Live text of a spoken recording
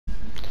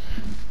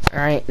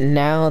Alright,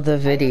 now the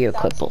video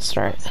clip will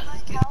start.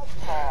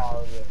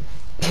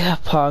 Yeah,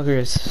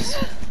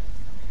 poggers.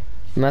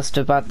 Must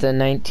have bought the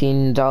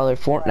 $19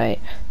 Fortnite.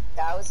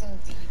 1,000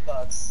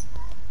 V-Bucks.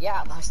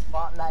 Yeah, I must have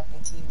bought that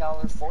 $19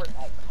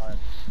 Fortnite card.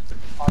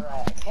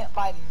 Alright, I can't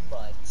buy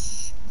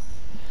much.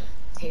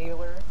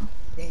 Taylor.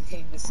 They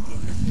named the skin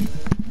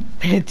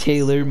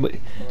Taylor. Taylor.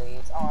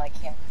 Oh, I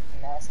can't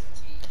Master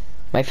Chief.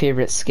 My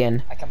favorite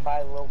skin. I can buy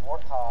a little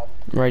Warthog.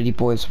 Righty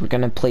boys, we're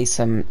gonna play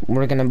some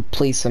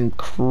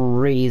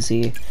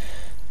crazy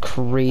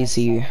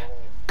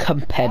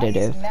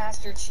competitive. Why is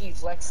Master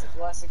Chief less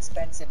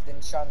expensive than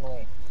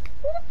Chun-Li?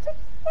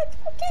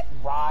 Get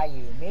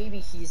Ryu. Maybe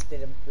he's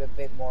a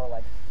bit more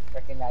like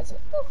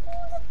recognizable. But who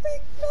the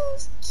heck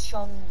knows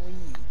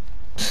Chun-Li?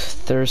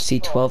 Thirsty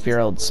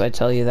 12-year-olds, I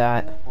tell you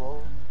that.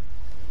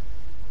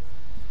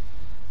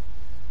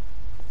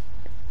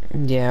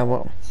 Yeah,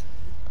 well.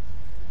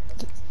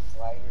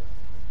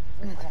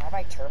 Can I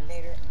buy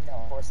Terminator? No,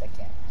 of course I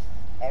can't.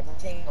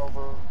 Everything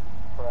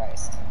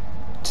overpriced.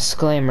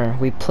 Disclaimer,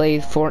 we play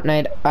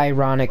Fortnite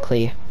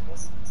ironically.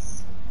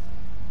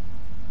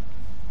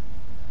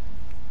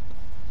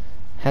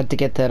 Had to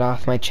get that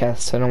off my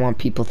chest. I don't want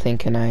people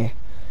thinking I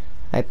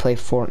play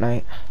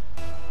Fortnite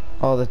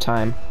all the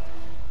time.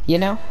 You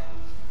know?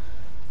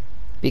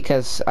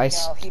 Because No,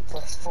 he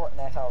plays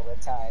Fortnite all the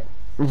time.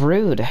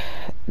 Rude.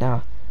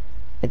 No.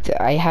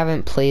 I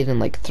haven't played in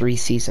like 3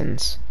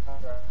 seasons.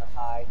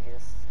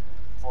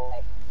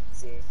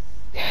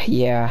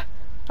 Yeah.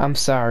 I'm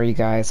sorry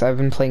guys. I've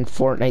been playing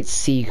Fortnite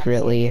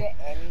secretly. I can't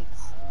get any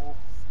cool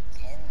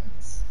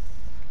skins.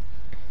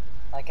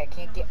 Like I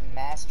can't get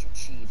Master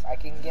Chief. I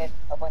can get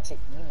a bunch of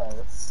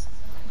emotes.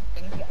 I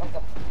can get like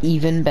a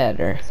even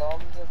better. all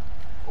these are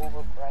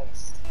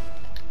overpriced.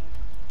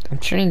 I'm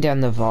turning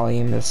down the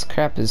volume. This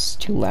crap is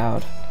too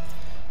loud.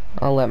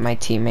 I'll let my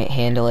teammate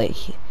handle it.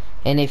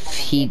 And if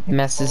he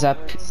messes up...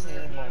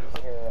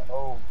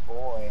 Oh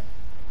boy.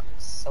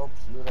 So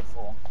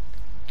beautiful.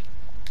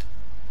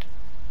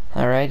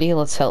 Alrighty,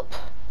 let's help.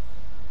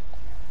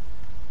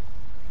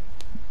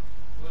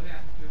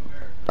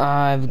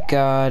 I've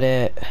got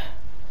it.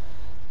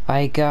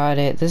 I got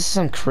it. This is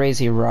some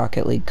crazy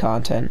Rocket League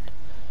content.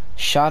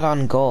 Shot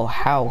on goal.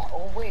 How?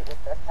 Oh wait, with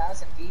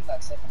 1,000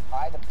 V-Bucks I can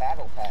buy the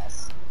Battle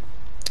Pass.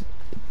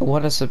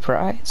 What a I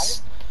surprise.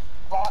 just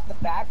bought the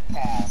Back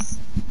Pass.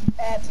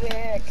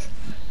 Epic!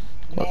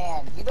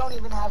 Man, you don't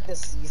even have the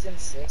Season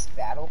 6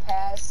 Battle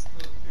Pass?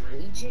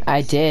 Agent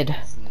I did.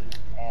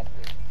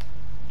 Epic.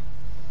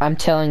 I'm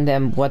telling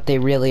them what they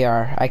really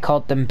are. I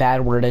called them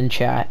bad word in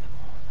chat.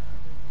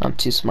 I'm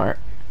too smart.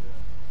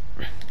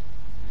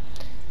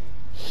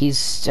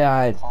 He's,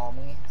 Call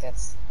me?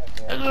 That's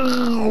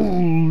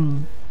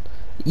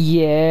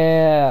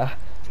yeah.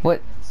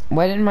 What?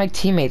 Why didn't my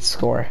teammates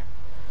score?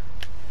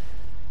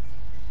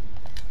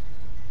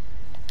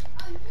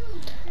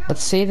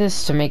 Let's say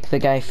this to make the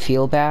guy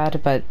feel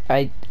bad, but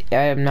I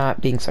am not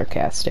being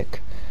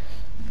sarcastic.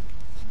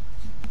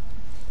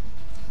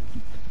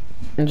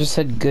 I just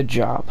said good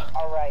job.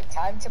 Alright,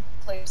 time to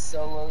play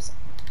solos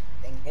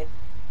and get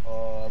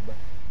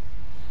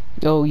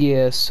Oh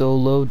yeah,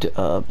 solo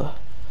dub.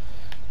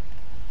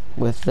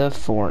 With the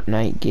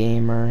Fortnite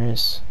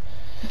gamers.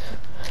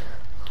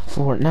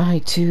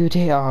 Fortnite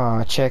today.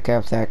 Aw, check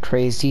out that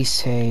crazy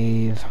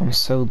save. I'm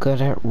so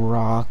good at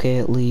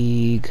Rocket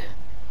League.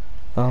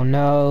 Oh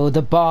no,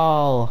 the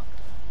ball!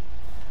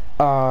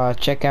 Aw,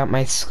 check out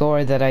my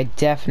score that I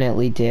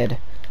definitely did.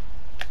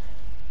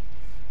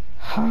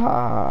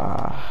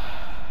 Ha.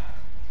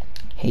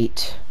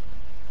 Hate.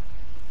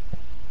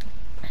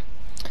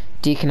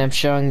 Deacon, I'm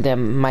showing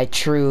them my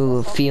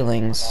true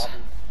feelings.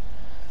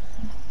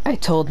 I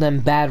told them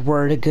bad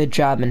word, a good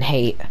job, and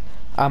hate.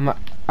 I'm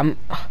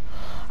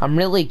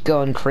really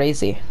going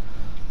crazy.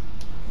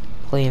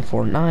 Playing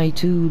Fortnite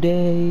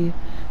today.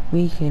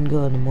 We can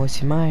go to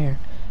Moisty Mire,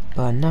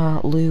 but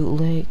not Loot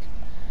Lake.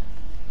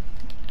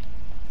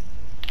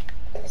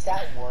 Is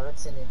that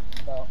words in an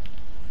emote?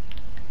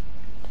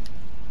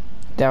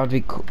 That would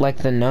be like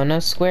the no-no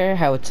square,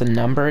 how it's a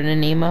number in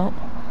an emote.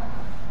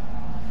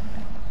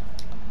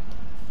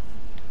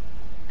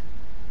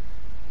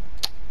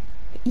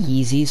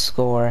 Easy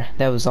score.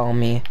 That was all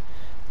me.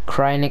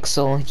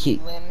 Crynixel,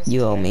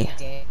 you owe me.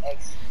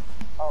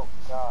 Oh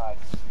god.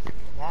 The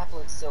map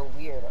looks so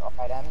weird.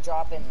 Alright, I'm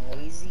dropping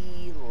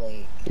Lazy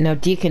Lake. Now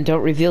Deacon,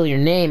 don't reveal your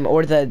name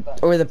or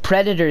the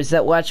predators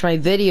that watch my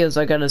videos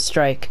are gonna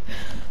strike.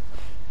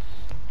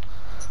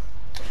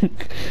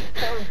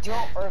 Oh,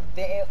 don't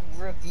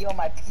reveal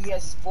my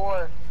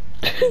PS4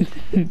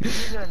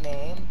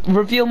 username.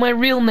 Reveal my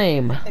real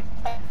name.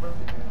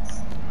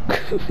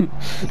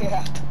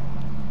 Yeah.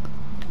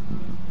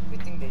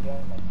 Good thing they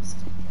don't like this.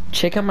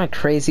 Check out my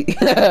crazy.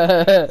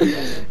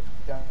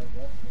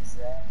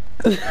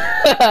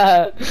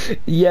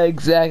 Yeah,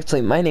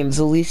 exactly. My name is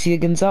Alicia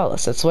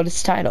Gonzalez. That's what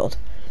it's titled.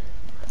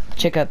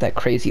 Check out that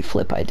crazy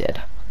flip I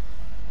did.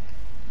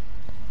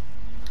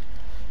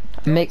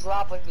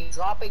 Drop with me,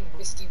 dropping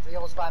risky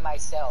reels by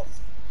myself.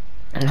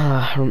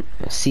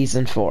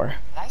 Season 4. Can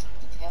I shoot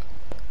him?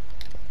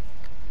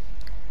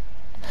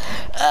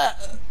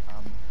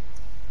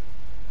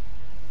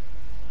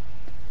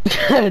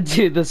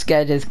 Dude, this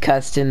guy just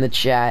cussed in the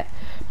chat.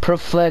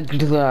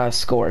 Profleg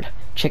scored.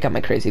 Check out my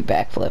crazy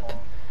backflip.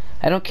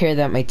 I don't care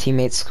that my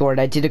teammates scored.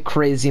 I did a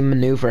crazy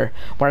maneuver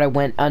where I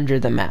went under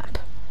the map.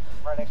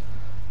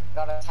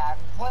 Got attack.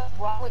 What's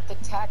wrong with the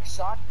tac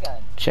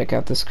shotgun? Check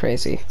out this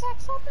crazy. Tac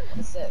shotgun? What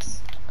is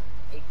this?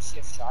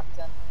 Makeshift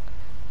shotgun?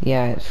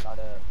 Yeah.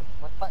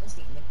 What button's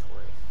the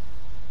inventory?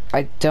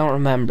 I don't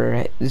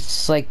remember.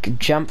 It's like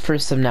jump for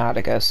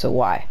Subnautica, so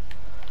why?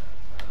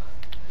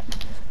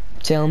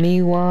 Tell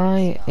me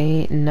why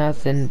ain't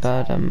nothing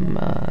but a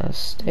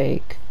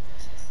mistake.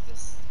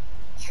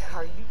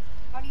 Are you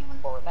not even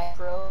Fortnite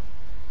Pro?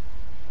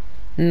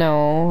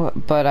 No,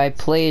 but I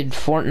played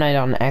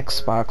Fortnite on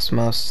Xbox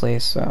mostly,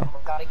 so.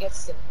 Gotta get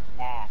some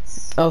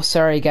gnats. Oh,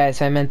 sorry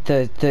guys, I meant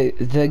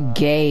the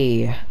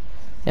gay.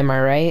 Am I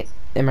right?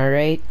 Am I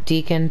right,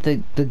 Deacon?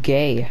 The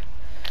gay.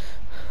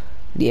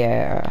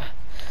 Yeah.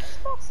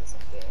 Xbox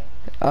isn't gay.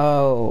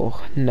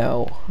 Oh,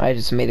 no. I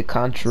just made a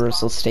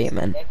controversial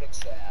statement.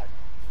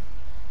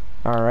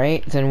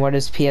 Alright, then what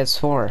is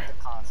PS4?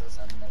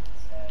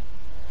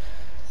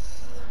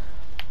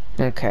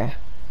 Okay.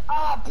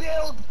 Ah,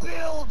 build!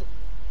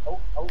 Oh,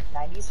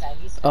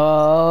 90s.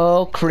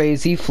 Oh,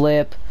 crazy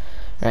flip.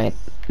 Right.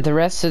 The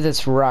rest of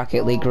this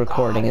Rocket League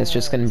recording is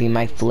just gonna be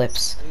my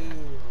flips.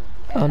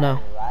 Oh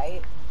no.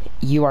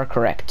 You are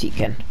correct,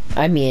 Deacon.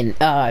 I mean,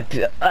 yeah,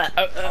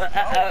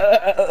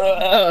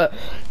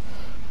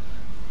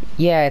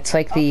 it's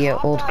like the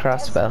old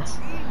crossbow.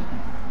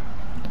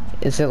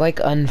 Is it like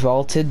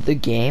unvaulted the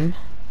game?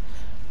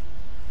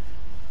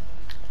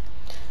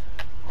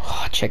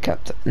 Oh, check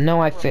out the...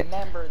 No, I fit.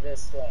 Remember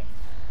this thing.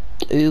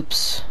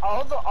 Oops.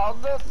 All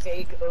the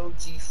fake OG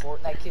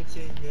Fortnite kids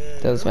saying,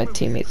 That was my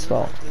teammate's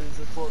fault.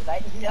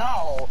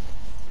 No.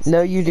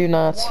 No, you do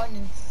not. Season 1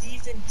 and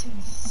Season 2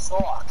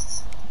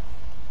 sucks.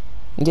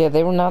 Yeah,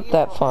 they were not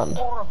that fun.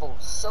 Horrible,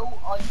 so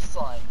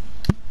unfun.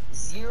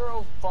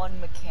 Zero fun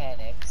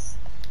mechanics.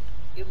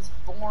 It was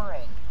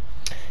boring.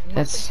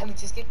 That's... Time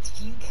just get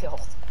team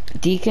killed.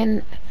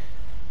 Deacon,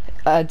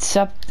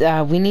 stop.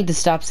 We need to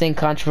stop saying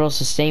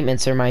controversial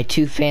statements, or my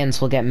two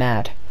fans will get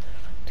mad.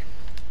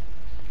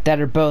 That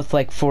are both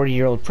like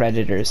 40-year-old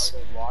predators. Are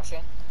they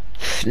watching?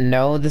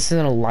 No, this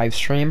isn't a live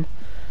stream.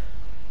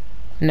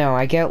 No,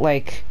 I get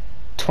like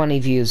 20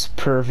 views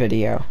per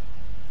video.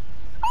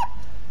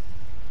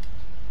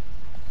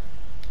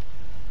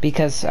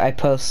 Because I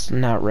post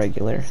not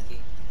regular.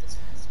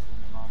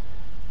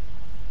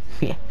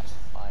 Yeah.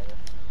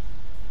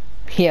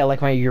 Yeah,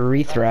 like my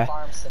urethra.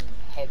 Farm some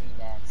heavy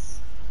nets.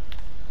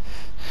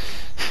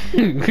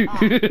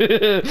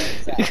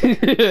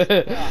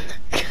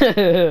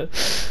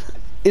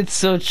 It's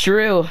so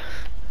true.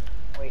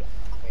 Wait.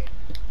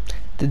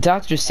 The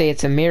doctors say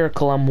it's a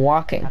miracle I'm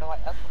walking. How do I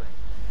upgrade?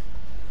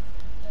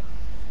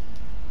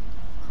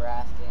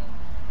 Crafting.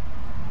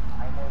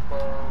 Primal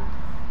bow.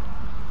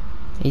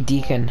 Hey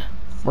Deacon,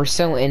 we're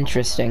so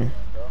interesting.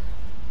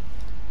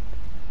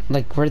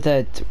 Like we're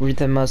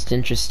the most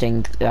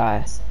interesting.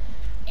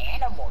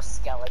 Animal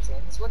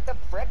skeletons. What the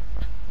frick?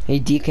 Hey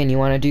Deacon, you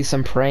want to do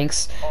some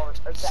pranks? Or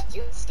is that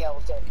you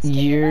skeletons?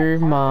 Your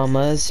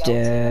mama's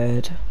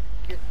dead.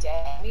 Your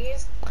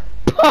daddy's?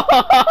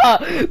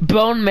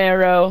 Bone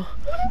marrow.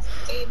 What does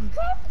this game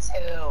come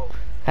to?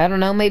 I don't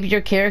know. Maybe your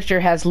character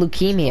has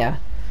leukemia.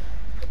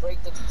 To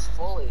break the tooth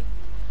fully.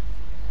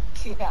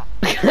 Yeah.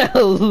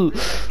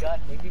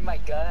 Maybe my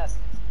gun has.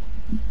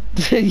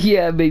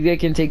 Yeah, maybe I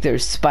can take their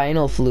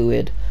spinal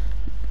fluid.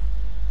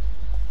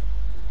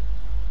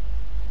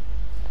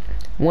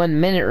 1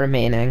 minute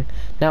remaining.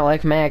 Not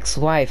like my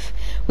ex-wife.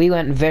 We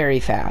went very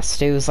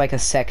fast. It was like a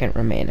second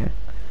remaining.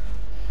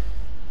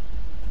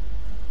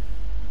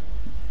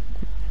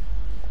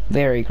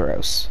 Very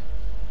gross.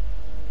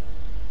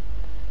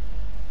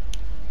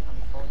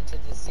 I'm going to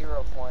the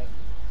 0 point.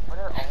 What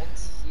are all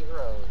these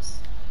heroes?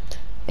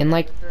 In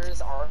like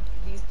Are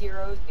these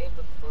heroes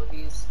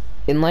abilities?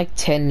 in like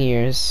 10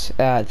 years,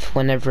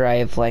 whenever I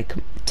have like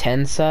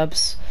 10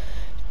 subs,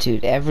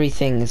 dude,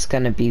 everything is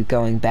gonna be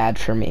going bad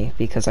for me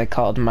because I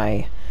called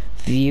my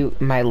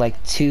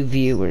like 2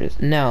 viewers.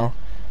 No,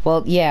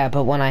 well, yeah,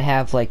 but when I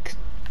have like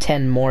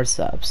 10 more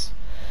subs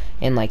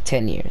in like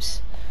 10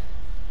 years.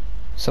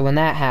 So when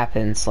that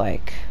happens,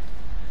 like,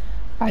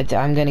 I'm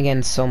gonna get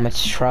in so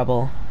much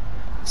trouble.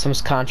 So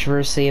much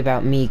controversy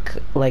about me,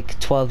 like,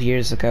 12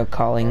 years ago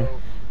calling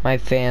my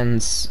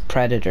fans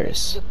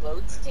predators. Do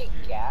boats take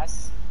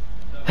gas?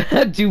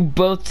 Do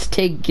boats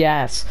take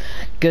gas?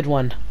 Good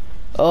one.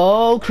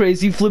 Oh,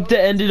 crazy flip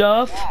to end it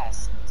off.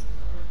 Gas.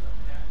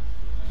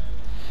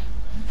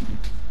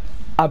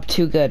 I'm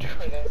too good.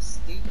 They're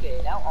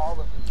stupid. Now all of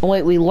them.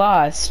 Wait, we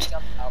lost.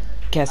 Jump out.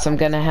 Guess I'm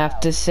gonna have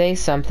to say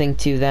something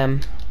to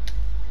them.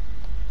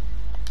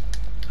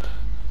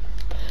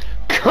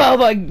 Oh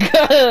my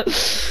god!